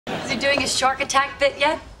he doing his shark attack bit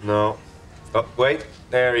yet? No. Oh, wait.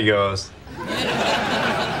 There he goes.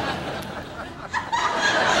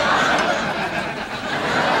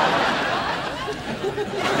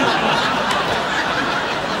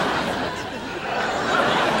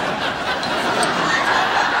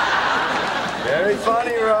 Very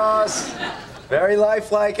funny, Ross. Very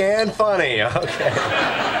lifelike and funny. Okay.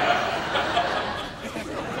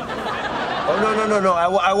 Oh, no.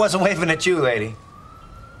 I wasn't waving at you, lady.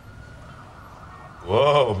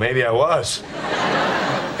 Whoa, maybe I was.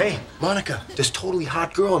 Hey, Monica, this totally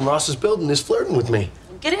hot girl in Ross's building is flirting with me.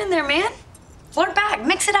 Get in there, man. Flirt back.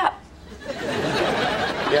 Mix it up.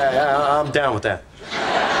 Yeah, I'm down with that.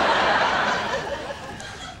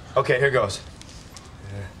 Okay, here goes.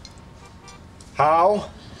 How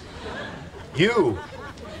you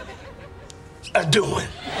doing?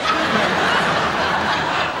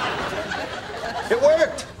 It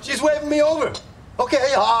worked. She's waving me over.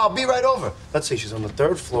 Okay, I'll be right over. Let's see, she's on the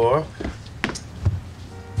 3rd floor.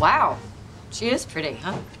 Wow. She is pretty,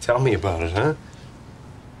 huh? Tell me about it, huh?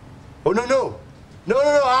 Oh, no,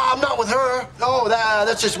 I'm not with her. No,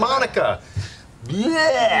 that's just Monica.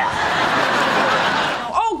 Yeah.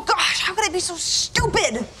 Oh, gosh, how could I be so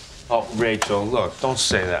stupid? Oh, Rachel, look, don't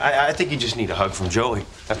say that. I think you just need a hug from Joey.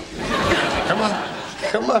 Come on.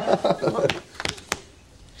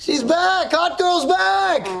 She's back. Hot girl's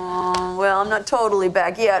back. Oh, well, I'm not totally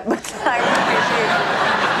back yet, but I appreciate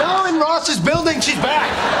it. No, in Ross's building, she's back.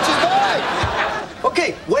 She's back.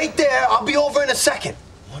 Okay, wait there. I'll be over in a second.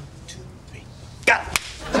 1, 2, 3. Got it.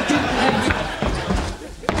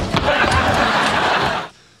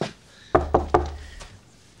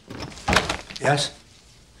 Yes?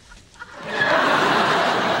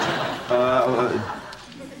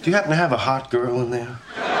 Do you happen to have a hot girl in there?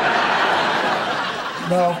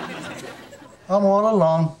 No. I'm all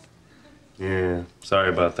alone. Yeah, sorry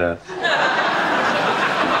about that.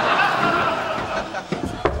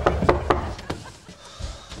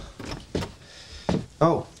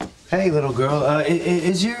 Oh, hey, little girl.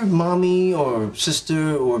 Is your mommy or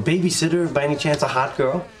sister or babysitter by any chance a hot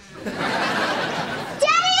girl?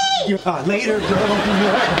 Daddy! Later, girl.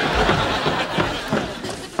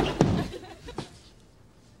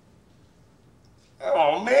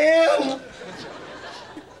 Oh, man.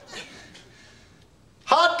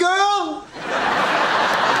 Hot girl?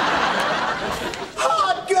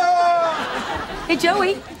 Hot girl! Hey,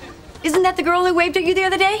 Joey. Isn't that the girl who waved at you the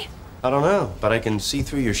other day? I don't know, but I can see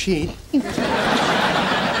through your sheet.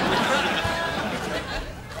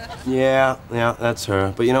 Yeah, that's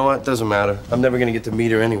her. But you know what? Doesn't matter. I'm never gonna get to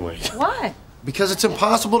meet her anyway. Why? Because it's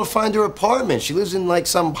impossible to find her apartment. She lives in like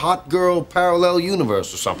some hot girl parallel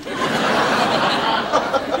universe or something.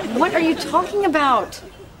 What are you talking about?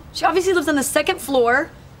 She obviously lives on the 2nd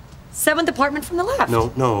floor, 7th apartment from the left.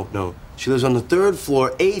 No. She lives on the 3rd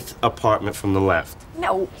floor, 8th apartment from the left.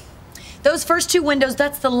 No. Those first 2 windows,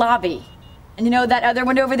 that's the lobby. And you know that other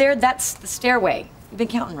window over there, that's the stairway. You've been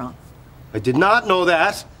counting wrong. I did not know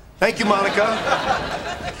that. Thank you, Monica.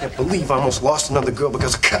 I can't believe I almost lost another girl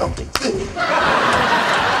because of counting.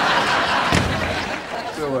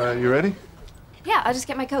 So, you ready? Yeah, I'll just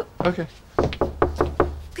get my coat. Okay.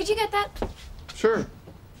 Could you get that? Sure.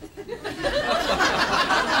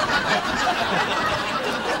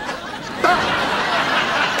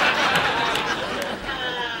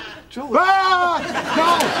 Joey. Ah!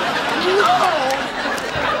 No!